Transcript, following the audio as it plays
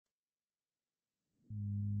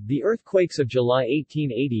The earthquakes of July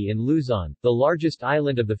 1880 in Luzon, the largest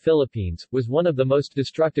island of the Philippines, was one of the most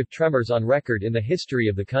destructive tremors on record in the history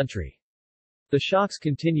of the country. The shocks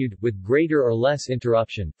continued, with greater or less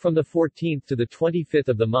interruption, from the 14th to the 25th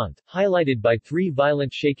of the month, highlighted by 3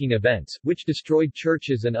 violent shaking events, which destroyed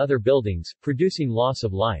churches and other buildings, producing loss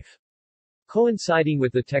of life. Coinciding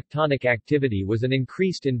with the tectonic activity was an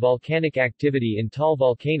increase in volcanic activity in Taal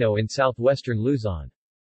volcano in southwestern Luzon.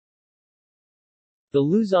 The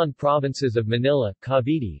Luzon provinces of Manila,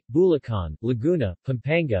 Cavite, Bulacan, Laguna,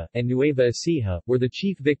 Pampanga, and Nueva Ecija were the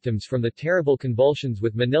chief victims from the terrible convulsions,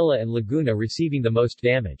 with Manila and Laguna receiving the most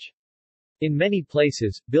damage. In many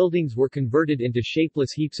places, buildings were converted into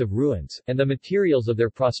shapeless heaps of ruins, and the materials of their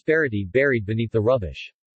prosperity buried beneath the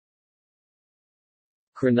rubbish.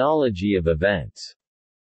 Chronology of events.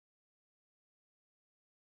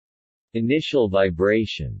 Initial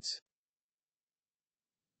vibrations.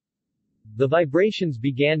 The vibrations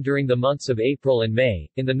began during the months of April and May,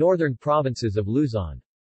 in the northern provinces of Luzon.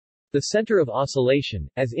 The center of oscillation,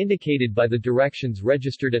 as indicated by the directions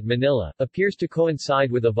registered at Manila, appears to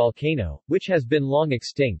coincide with a volcano, which has been long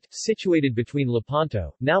extinct, situated between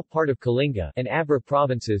Lepanto, now part of Kalinga, and Abra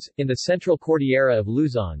provinces, in the central Cordillera of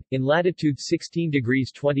Luzon, in latitude 16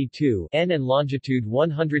 degrees 22 N and longitude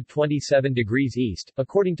 127 degrees east,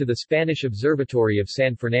 according to the Spanish Observatory of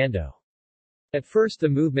San Fernando. At first the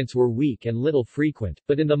movements were weak and little frequent,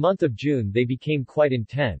 but in the month of June they became quite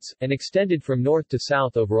intense, and extended from north to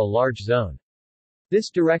south over a large zone. This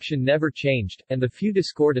direction never changed, and the few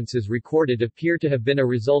discordances recorded appear to have been a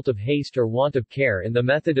result of haste or want of care in the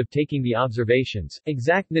method of taking the observations,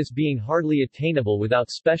 exactness being hardly attainable without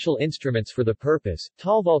special instruments for the purpose.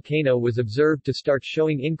 Taal volcano was observed to start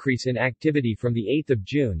showing increase in activity from the 8th of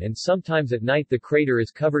June, and sometimes at night the crater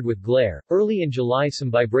is covered with glare. Early in July some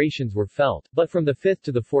vibrations were felt, but from the 5th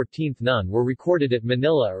to the 14th none were recorded at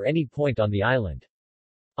Manila or any point on the island.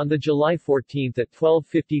 On the July 14 at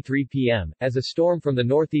 12:53 p.m., as a storm from the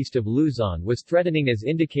northeast of Luzon was threatening as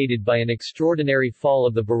indicated by an extraordinary fall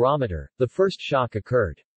of the barometer, the first shock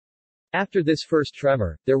occurred. After this first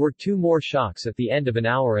tremor, there were 2 more shocks at the end of an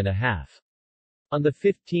hour and a half. On the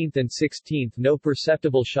 15th and 16th no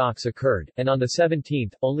perceptible shocks occurred, and on the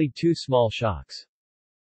 17th, only 2 small shocks.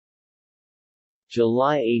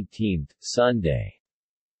 July 18, Sunday.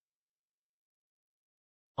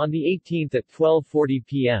 On the 18th at 12:40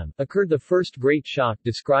 p.m., occurred the first great shock,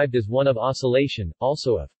 described as one of oscillation,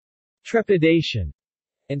 also of trepidation,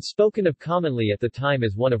 and spoken of commonly at the time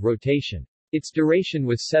as one of rotation. Its duration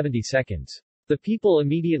was 70 seconds. The people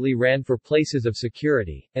immediately ran for places of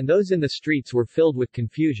security, and those in the streets were filled with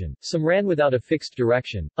confusion. Some ran without a fixed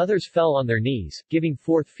direction, others fell on their knees, giving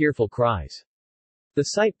forth fearful cries. The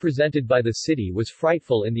sight presented by the city was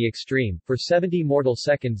frightful in the extreme. For 70 mortal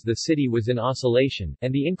seconds the city was in oscillation,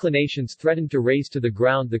 and the inclinations threatened to raze to the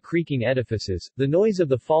ground the creaking edifices. The noise of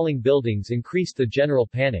the falling buildings increased the general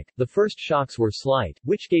panic. The first shocks were slight,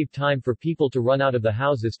 which gave time for people to run out of the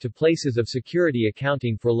houses to places of security,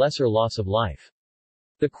 accounting for lesser loss of life.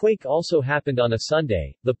 The quake also happened on a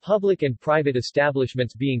Sunday. The public and private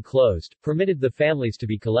establishments being closed, permitted the families to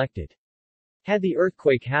be collected. Had the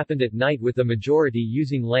earthquake happened at night with the majority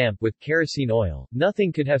using lamp with kerosene oil,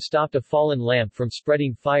 nothing could have stopped a fallen lamp from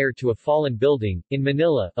spreading fire to a fallen building. In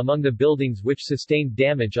Manila, among the buildings which sustained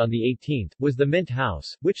damage on the 18th, was the Mint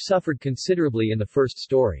House, which suffered considerably in the first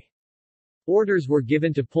story. Orders were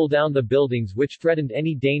given to pull down the buildings which threatened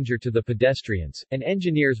any danger to the pedestrians, and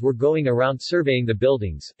engineers were going around surveying the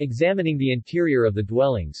buildings, examining the interior of the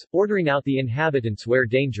dwellings, ordering out the inhabitants where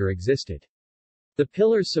danger existed. The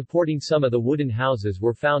pillars supporting some of the wooden houses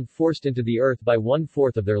were found forced into the earth by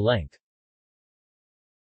 1/4 of their length.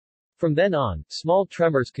 From then on, small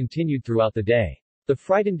tremors continued throughout the day. The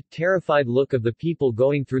frightened, terrified look of the people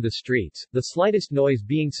going through the streets, the slightest noise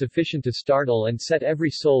being sufficient to startle and set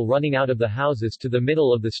every soul running out of the houses to the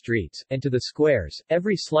middle of the streets, and to the squares.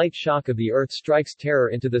 Every slight shock of the earth strikes terror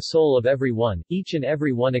into the soul of every one, each and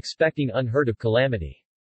every one expecting unheard of calamity.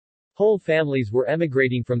 Whole families were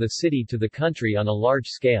emigrating from the city to the country on a large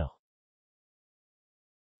scale.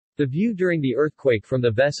 The view during the earthquake from the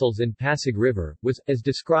vessels in Pasig River was, as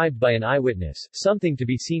described by an eyewitness, something to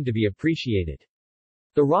be seen to be appreciated.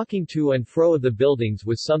 The rocking to and fro of the buildings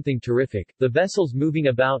was something terrific, the vessels moving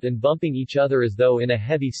about and bumping each other as though in a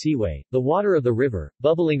heavy seaway. The water of the river,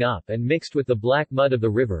 bubbling up and mixed with the black mud of the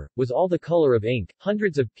river, was all the color of ink.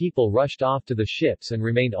 Hundreds of people rushed off to the ships and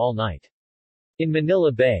remained all night. In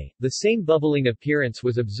Manila Bay, the same bubbling appearance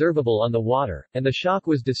was observable on the water, and the shock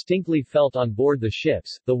was distinctly felt on board the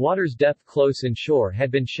ships. The water's depth close inshore had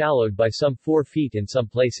been shallowed by some 4 feet in some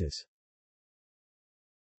places.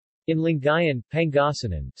 In Lingayen,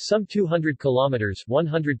 Pangasinan, some 200 kilometers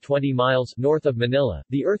 120 miles north of Manila,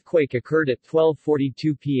 the earthquake occurred at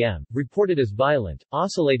 12:42 p.m., reported as violent,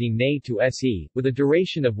 oscillating Ne to SE, with a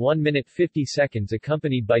duration of 1 minute 50 seconds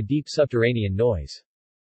accompanied by deep subterranean noise.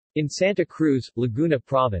 In Santa Cruz, Laguna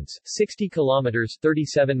Province, 60 kilometers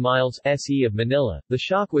 37 miles SE of Manila, the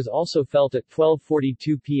shock was also felt at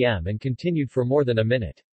 12:42 p.m. and continued for more than a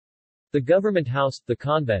minute. The government house, the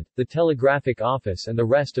convent, the telegraphic office and the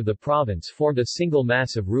rest of the province formed a single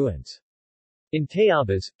mass of ruins. In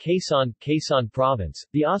Tayabas, Quezon Province,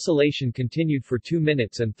 the oscillation continued for 2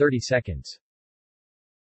 minutes and 30 seconds.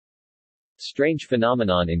 Strange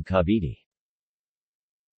phenomenon in Cavite.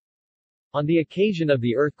 On the occasion of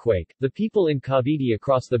the earthquake, the people in Cavite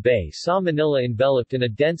across the bay saw Manila enveloped in a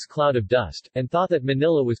dense cloud of dust, and thought that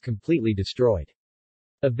Manila was completely destroyed.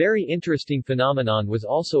 A very interesting phenomenon was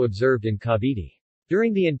also observed in Cavite.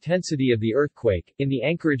 During the intensity of the earthquake, in the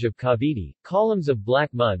anchorage of Cavite, columns of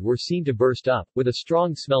black mud were seen to burst up, with a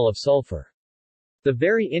strong smell of sulfur. The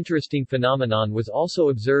very interesting phenomenon was also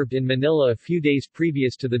observed in Manila a few days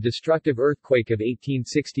previous to the destructive earthquake of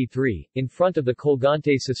 1863, in front of the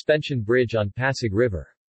Colgante Suspension Bridge on Pasig River.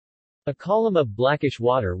 A column of blackish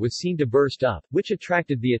water was seen to burst up, which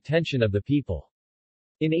attracted the attention of the people.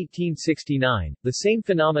 In 1869, the same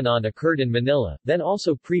phenomenon occurred in Manila, then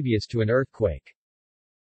also previous to an earthquake.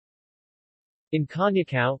 In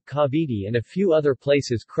Canyacao, Cavite and a few other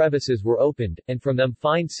places crevices were opened, and from them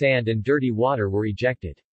fine sand and dirty water were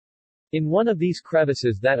ejected. In one of these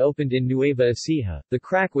crevices that opened in Nueva Ecija, the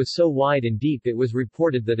crack was so wide and deep it was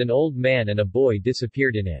reported that an old man and a boy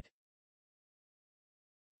disappeared in it.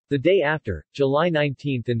 The day after, July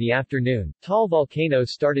 19 in the afternoon, Taal volcano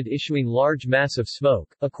started issuing large mass of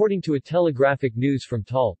smoke, according to a telegraphic news from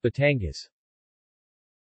Taal, Batangas.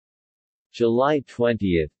 July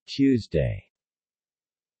 20, Tuesday.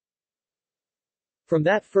 From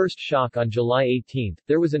that first shock on July 18,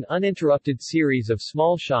 there was an uninterrupted series of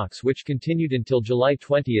small shocks which continued until July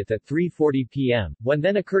 20 at 3:40 p.m., when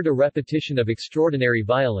then occurred a repetition of extraordinary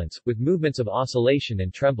violence, with movements of oscillation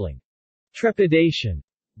and trembling. Trepidation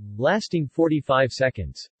lasting 45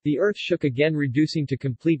 seconds. The earth shook again, reducing to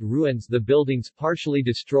complete ruins the buildings partially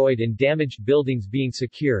destroyed and damaged buildings being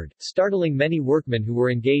secured, startling many workmen who were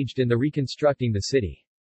engaged in the reconstructing the city.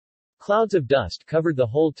 Clouds of dust covered the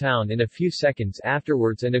whole town in a few seconds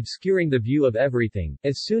afterwards and obscuring the view of everything.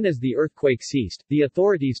 As soon as the earthquake ceased, the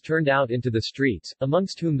authorities turned out into the streets,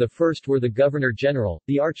 amongst whom the first were the Governor-General,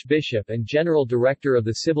 the Archbishop and General Director of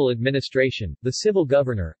the Civil Administration, the Civil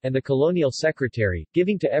Governor, and the Colonial Secretary,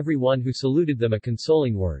 giving to everyone who saluted them a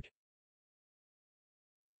consoling word.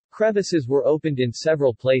 Crevices were opened in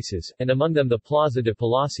several places, and among them the Plaza de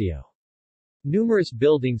Palacio. Numerous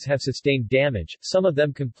buildings have sustained damage, some of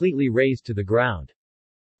them completely razed to the ground.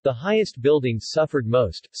 The highest buildings suffered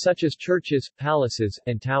most, such as churches, palaces,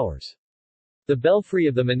 and towers. The belfry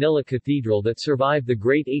of the Manila Cathedral that survived the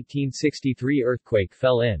great 1863 earthquake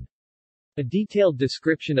fell in. A detailed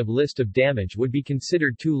description of list of damage would be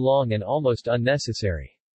considered too long and almost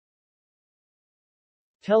unnecessary.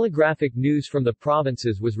 Telegraphic news from the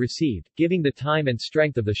provinces was received, giving the time and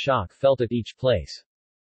strength of the shock felt at each place.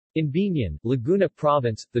 In Biñan, Laguna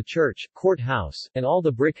Province, the church, courthouse, and all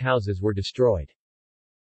the brick houses were destroyed.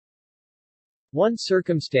 One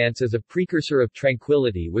circumstance as a precursor of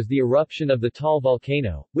tranquility was the eruption of the Taal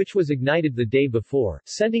volcano, which was ignited the day before,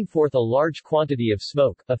 sending forth a large quantity of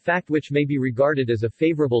smoke, a fact which may be regarded as a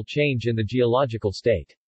favorable change in the geological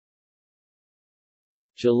state.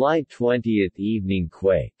 July 20 evening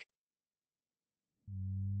quake.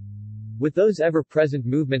 With those ever-present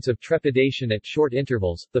movements of trepidation at short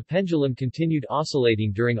intervals, the pendulum continued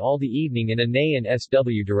oscillating during all the evening in a NE and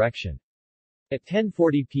SW direction. At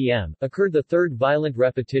 10:40 p.m., occurred the third violent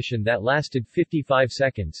repetition that lasted 55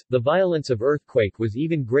 seconds. The violence of earthquake was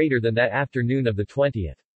even greater than that afternoon of the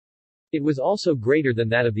 20th. It was also greater than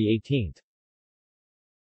that of the 18th.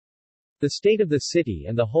 The state of the city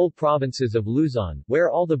and the whole provinces of Luzon,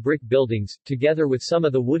 where all the brick buildings, together with some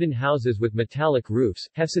of the wooden houses with metallic roofs,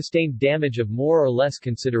 have sustained damage of more or less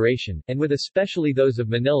consideration, and with especially those of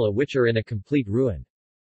Manila which are in a complete ruin.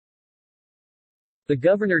 The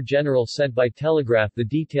Governor-General sent by telegraph the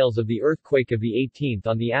details of the earthquake of the 18th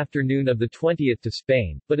on the afternoon of the 20th to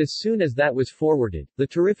Spain, but as soon as that was forwarded, the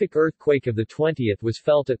terrific earthquake of the 20th was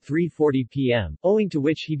felt at 3:40 p.m., owing to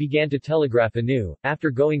which he began to telegraph anew,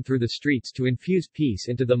 after going through the streets to infuse peace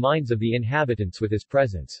into the minds of the inhabitants with his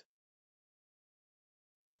presence.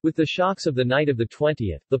 With the shocks of the night of the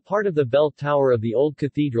 20th, the part of the bell tower of the old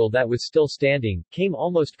cathedral that was still standing, came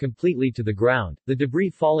almost completely to the ground, the debris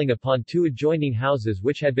falling upon two adjoining houses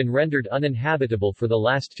which had been rendered uninhabitable for the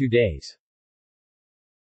last 2 days.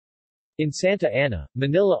 In Santa Ana,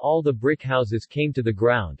 Manila, all the brick houses came to the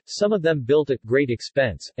ground, some of them built at great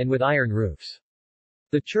expense, and with iron roofs.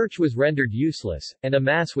 The church was rendered useless, and a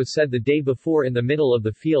mass was said the day before in the middle of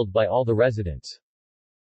the field by all the residents.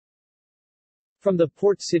 From the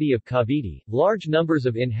port city of Cavite, large numbers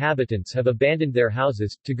of inhabitants have abandoned their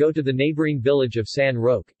houses, to go to the neighboring village of San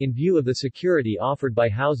Roque, in view of the security offered by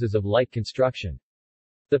houses of light construction.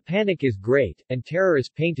 The panic is great, and terror is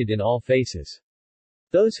painted in all faces.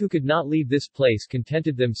 Those who could not leave this place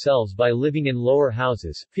contented themselves by living in lower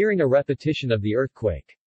houses, fearing a repetition of the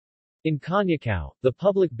earthquake. In Canyacao, the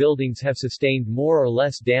public buildings have sustained more or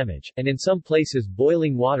less damage, and in some places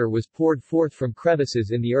boiling water was poured forth from crevices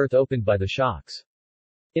in the earth opened by the shocks.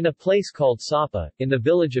 In a place called Sapa, in the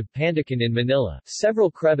village of Pandacan in Manila, several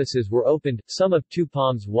crevices were opened, some of 2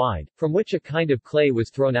 palms wide, from which a kind of clay was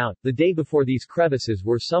thrown out. The day before, these crevices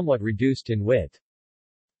were somewhat reduced in width.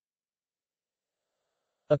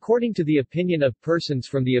 According to the opinion of persons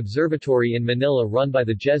from the observatory in Manila run by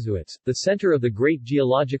the Jesuits, the center of the great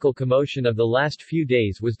geological commotion of the last few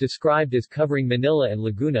days was described as covering Manila and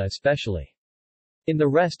Laguna especially. In the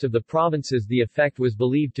rest of the provinces the effect was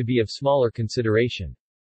believed to be of smaller consideration.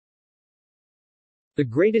 The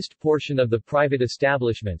greatest portion of the private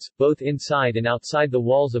establishments, both inside and outside the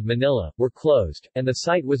walls of Manila, were closed, and the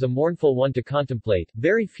sight was a mournful one to contemplate.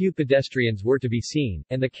 Very few pedestrians were to be seen,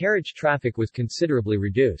 and the carriage traffic was considerably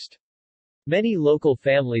reduced. Many local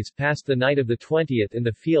families passed the night of the 20th in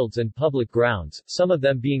the fields and public grounds, some of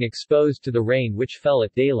them being exposed to the rain which fell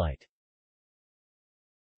at daylight.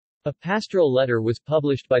 A pastoral letter was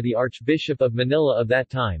published by the Archbishop of Manila of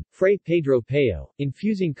that time, Fray Pedro Payo,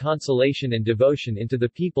 infusing consolation and devotion into the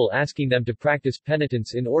people, asking them to practice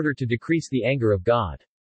penitence in order to decrease the anger of God.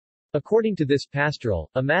 According to this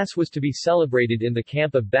pastoral, a mass was to be celebrated in the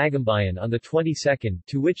camp of Bagumbayan on the 22nd,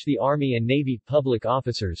 to which the Army and Navy public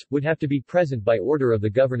officers would have to be present by order of the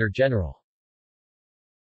Governor-General.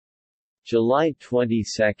 July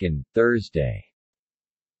 22, Thursday.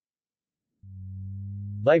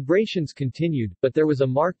 Vibrations continued, but there was a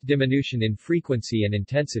marked diminution in frequency and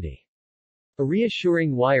intensity. A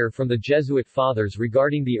reassuring wire from the Jesuit fathers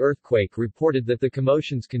regarding the earthquake reported that the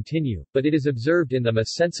commotions continue, but it is observed in them a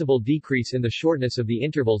sensible decrease in the shortness of the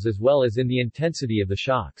intervals as well as in the intensity of the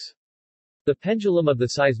shocks. The pendulum of the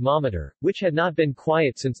seismometer, which had not been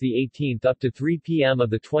quiet since the 18th up to 3 p.m.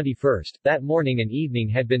 of the 21st, that morning and evening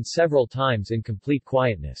had been several times in complete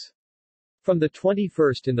quietness. From the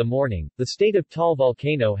 21st in the morning, the state of Taal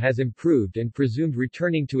volcano has improved and presumed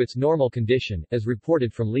returning to its normal condition, as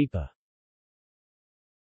reported from Lipa.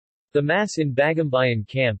 The Mass in Bagumbayan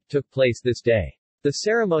camp took place this day. The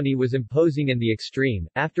ceremony was imposing in the extreme,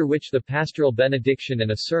 after which the pastoral benediction and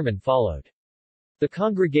a sermon followed. The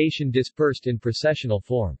congregation dispersed in processional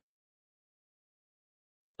form.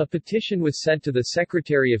 A petition was sent to the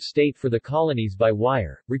Secretary of State for the Colonies by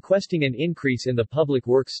wire, requesting an increase in the public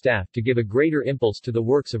works staff to give a greater impulse to the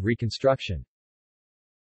works of reconstruction.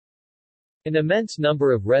 An immense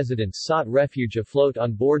number of residents sought refuge afloat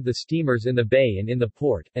on board the steamers in the bay and in the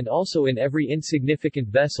port, and also in every insignificant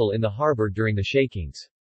vessel in the harbor during the shakings.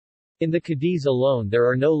 In the Cadiz alone there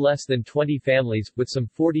are no less than 20 families, with some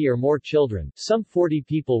 40 or more children. Some 40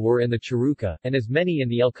 people were in the Churuca, and as many in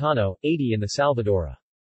the Elcano, 80 in the Salvadora.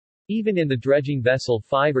 Even in the dredging vessel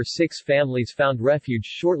 5 or 6 families found refuge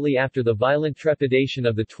shortly after the violent trepidation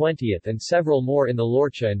of the 20th and several more in the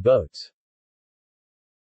Lorcha and boats.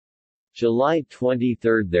 July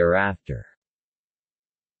 23 thereafter.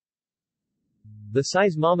 The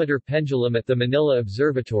seismometer pendulum at the Manila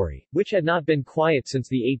Observatory, which had not been quiet since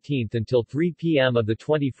the 18th until 3 p.m. of the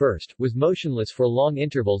 21st, was motionless for long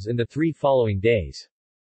intervals in the 3 following days.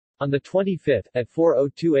 On the 25th, at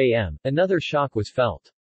 4:02 a.m., another shock was felt.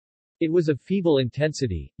 It was of feeble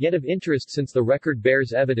intensity, yet of interest since the record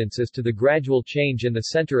bears evidence as to the gradual change in the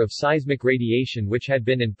center of seismic radiation which had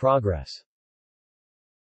been in progress.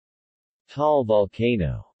 Taal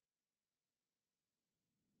volcano.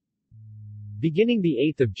 Beginning the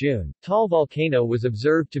 8th of June, Taal volcano was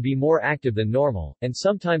observed to be more active than normal, and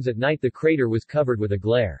sometimes at night the crater was covered with a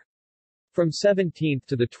glare. From 17th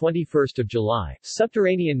to the 21st of July,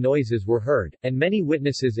 subterranean noises were heard, and many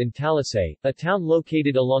witnesses in Talisay, a town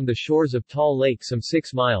located along the shores of Taal Lake some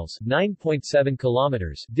 6 miles (9.7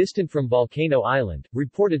 kilometers) distant from Volcano Island,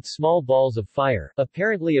 reported small balls of fire,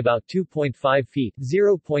 apparently about 2.5 feet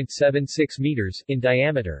 (0.76 meters) in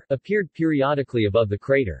diameter, appeared periodically above the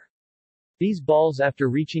crater. These balls after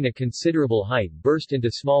reaching a considerable height burst into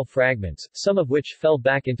small fragments, some of which fell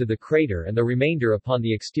back into the crater and the remainder upon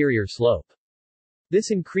the exterior slope. This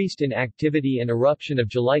increased in activity and eruption of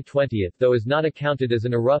July 20, though is not accounted as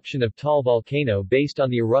an eruption of Taal volcano based on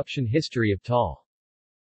the eruption history of Taal.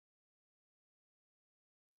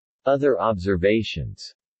 Other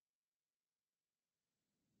observations.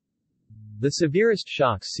 The severest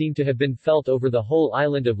shocks seem to have been felt over the whole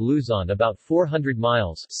island of Luzon, about 400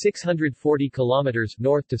 miles 640 kilometers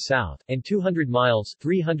north to south, and 200 miles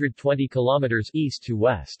 320 kilometers east to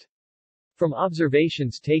west. From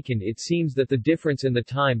observations taken, it seems that the difference in the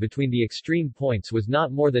time between the extreme points was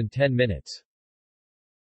not more than 10 minutes.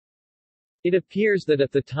 It appears that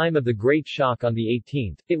at the time of the Great Shock on the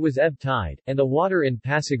 18th, it was ebb tide, and the water in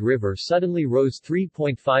Pasig River suddenly rose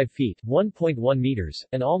 3.5 feet 1.1 meters,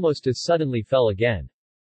 and almost as suddenly fell again.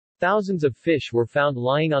 Thousands of fish were found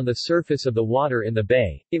lying on the surface of the water in the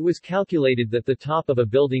bay. It was calculated that the top of a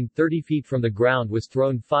building 30 feet from the ground was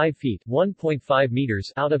thrown 5 feet 1.5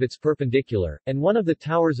 meters out of its perpendicular, and one of the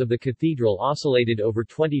towers of the cathedral oscillated over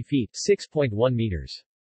 20 feet 6.1 meters.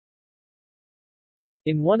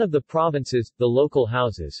 In one of the provinces, the local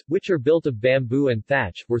houses, which are built of bamboo and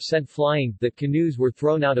thatch, were sent flying, that canoes were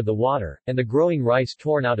thrown out of the water, and the growing rice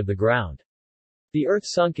torn out of the ground. The earth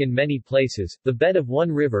sunk in many places. The bed of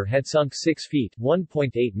one river had sunk 6 feet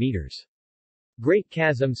 1.8 meters. Great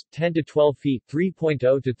chasms, 10 to 12 feet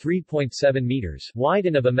 3.0 to 3.7 meters wide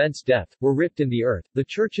and of immense depth, were ripped in the earth. The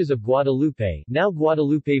churches of Guadalupe, now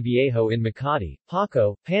Guadalupe Viejo in Makati,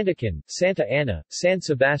 Paco, Pandacan, Santa Ana, San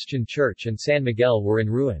Sebastian Church and San Miguel were in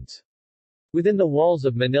ruins. Within the walls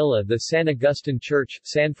of Manila, the San Agustin Church,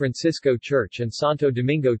 San Francisco Church and Santo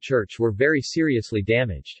Domingo Church were very seriously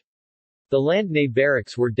damaged. The Landnay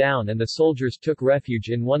barracks were down and the soldiers took refuge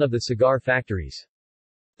in one of the cigar factories.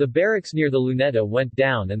 The barracks near the Luneta went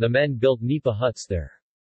down and the men built nipa huts there.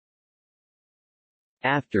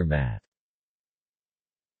 Aftermath.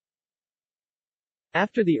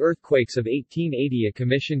 After the earthquakes of 1880, a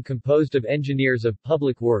commission composed of engineers of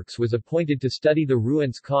public works was appointed to study the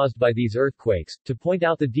ruins caused by these earthquakes, to point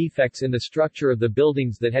out the defects in the structure of the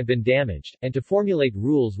buildings that had been damaged, and to formulate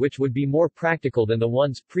rules which would be more practical than the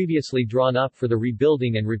ones previously drawn up for the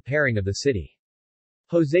rebuilding and repairing of the city.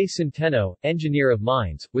 José Centeno, engineer of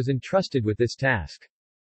mines, was entrusted with this task.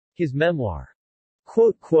 His memoir,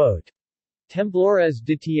 Temblores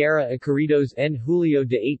de Tierra Ocurridos en Julio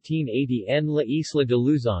de 1880 en la Isla de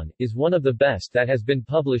Luzon, is one of the best that has been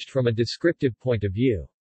published from a descriptive point of view.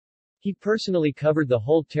 He personally covered the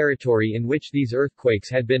whole territory in which these earthquakes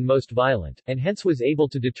had been most violent, and hence was able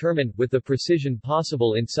to determine, with the precision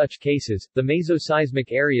possible in such cases, the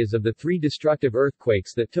mesoseismic areas of the three destructive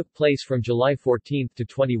earthquakes that took place from July 14 to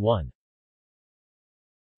 21.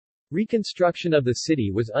 Reconstruction of the city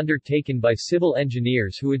was undertaken by civil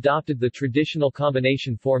engineers who adopted the traditional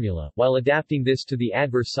combination formula, while adapting this to the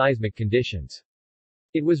adverse seismic conditions.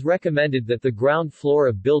 It was recommended that the ground floor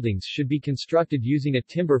of buildings should be constructed using a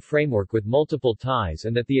timber framework with multiple ties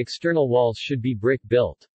and that the external walls should be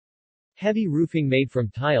brick-built. Heavy roofing made from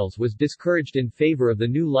tiles was discouraged in favor of the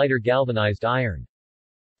new lighter galvanized iron.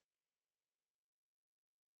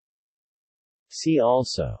 See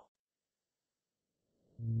also: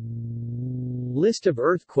 List of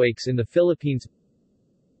earthquakes in the Philippines,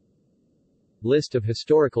 List of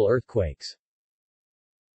historical earthquakes.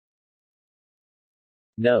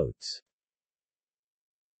 Notes